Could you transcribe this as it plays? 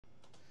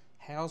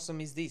How awesome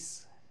is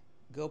this?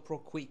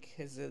 GoPro Quik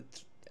has an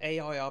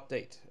AI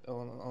update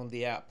on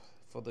the app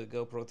for the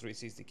GoPro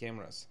 360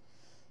 cameras.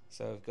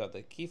 So we've got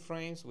the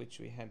keyframes, which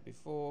we had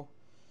before,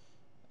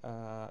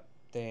 but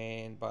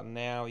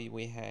now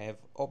we have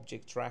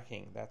object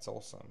tracking. That's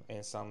awesome,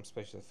 and some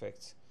special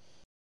effects.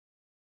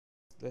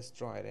 Let's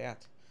try it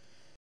out.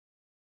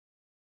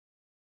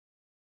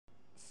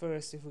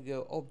 First, if we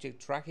go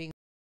object tracking,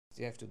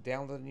 you have to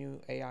download a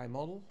new AI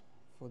model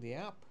for the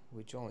app,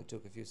 which only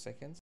took a few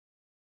seconds,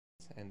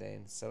 and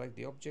then select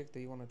the object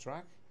that you want to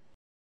track.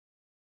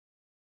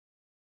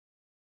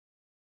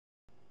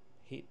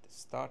 Hit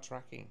start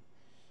tracking,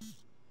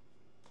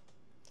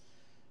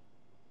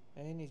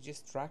 and it's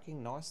just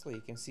tracking nicely.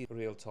 You can see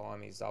real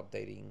time is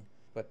updating,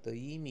 but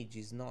the image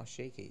is not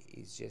shaky.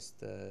 It's just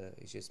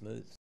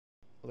smooth.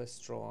 Let's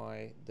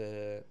try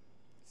the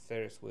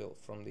Ferris wheel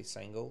from this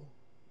angle.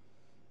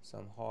 So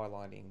I'm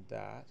highlighting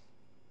that.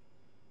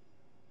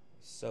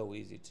 It's so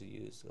easy to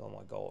use. Oh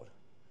my god!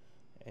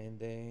 And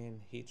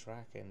then hit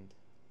track and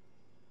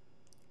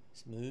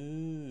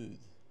smooth.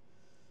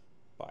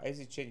 But as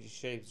it changes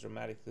shapes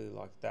dramatically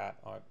like that,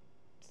 I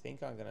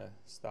think I'm gonna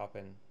stop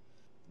and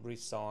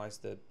resize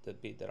the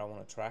bit that I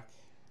want to track,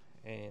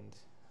 and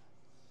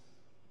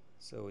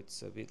so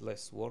it's a bit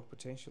less work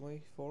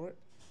potentially for it.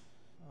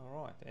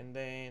 Alright, and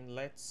then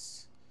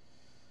let's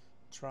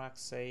track,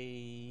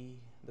 say,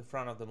 the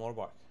front of the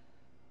motorbike.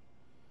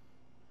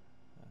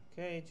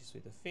 Okay, just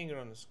with the finger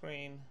on the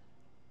screen,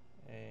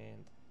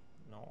 and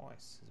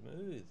nice,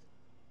 smooth.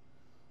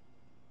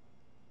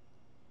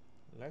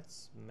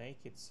 Let's make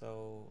it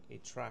so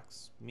it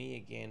tracks me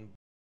again.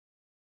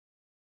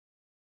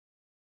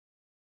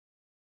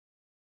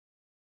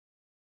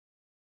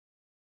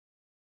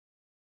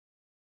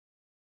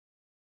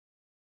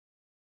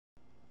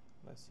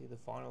 Let's see the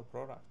final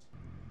product.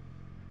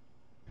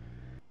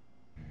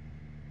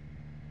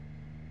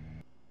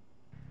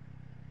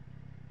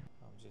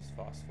 I'm just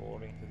fast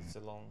forwarding because it's a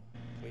long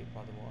clip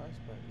otherwise,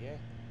 but yeah,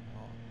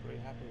 I'm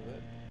pretty happy with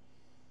it.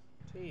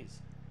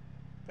 Jeez,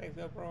 thanks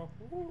GoPro.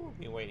 Woo,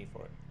 been waiting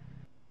for it.